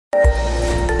Well,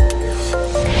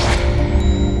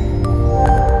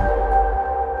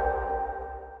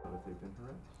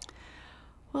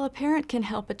 a parent can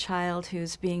help a child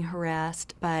who's being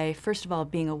harassed by, first of all,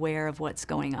 being aware of what's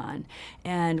going on.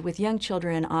 And with young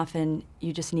children, often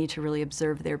you just need to really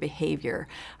observe their behavior.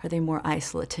 Are they more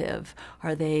isolative?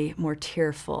 Are they more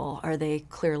tearful? Are they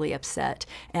clearly upset?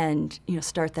 And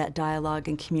start that dialogue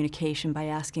and communication by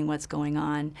asking what's going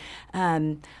on.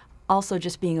 Also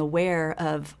just being aware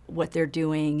of what they're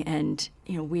doing, and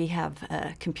we have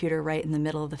a computer right in the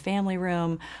middle of the family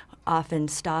room. Often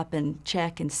stop and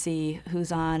check and see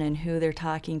who's on and who they're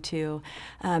talking to.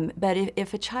 But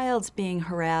if a child's being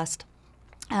harassed,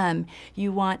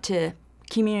 you want to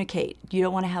communicate. You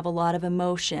don't want to have a lot of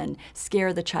emotion,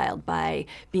 scare the child by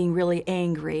being really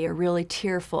angry or really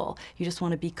tearful. You just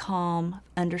want to be calm,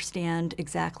 understand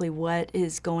exactly what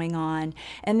is going on,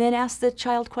 and then ask the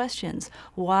child questions.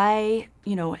 Why,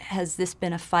 has this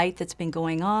been a fight that's been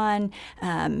going on?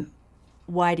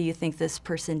 Why do you think this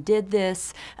person did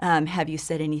this? Have you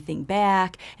said anything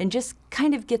back? And just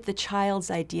kind of get the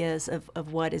child's ideas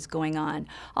of what is going on.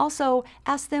 Also,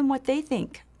 ask them what they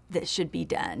think that should be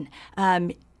done.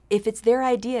 If it's their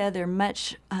idea, they're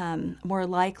much more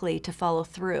likely to follow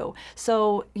through.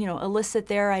 So, elicit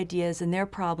their ideas and their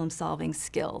problem-solving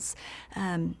skills.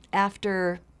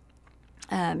 After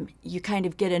you kind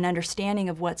of get an understanding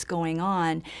of what's going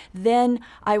on, then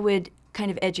I would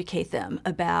kind of educate them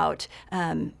about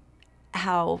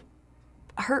how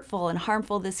hurtful and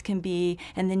harmful this can be,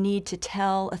 and the need to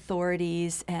tell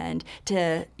authorities and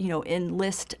to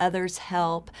enlist others'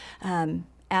 help.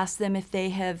 Ask them if they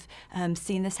have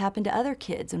seen this happen to other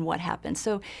kids and what happens.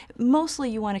 So mostly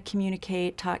you want to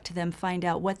communicate, talk to them, find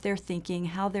out what they're thinking,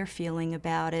 how they're feeling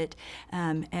about it,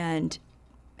 and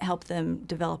help them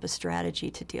develop a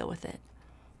strategy to deal with it.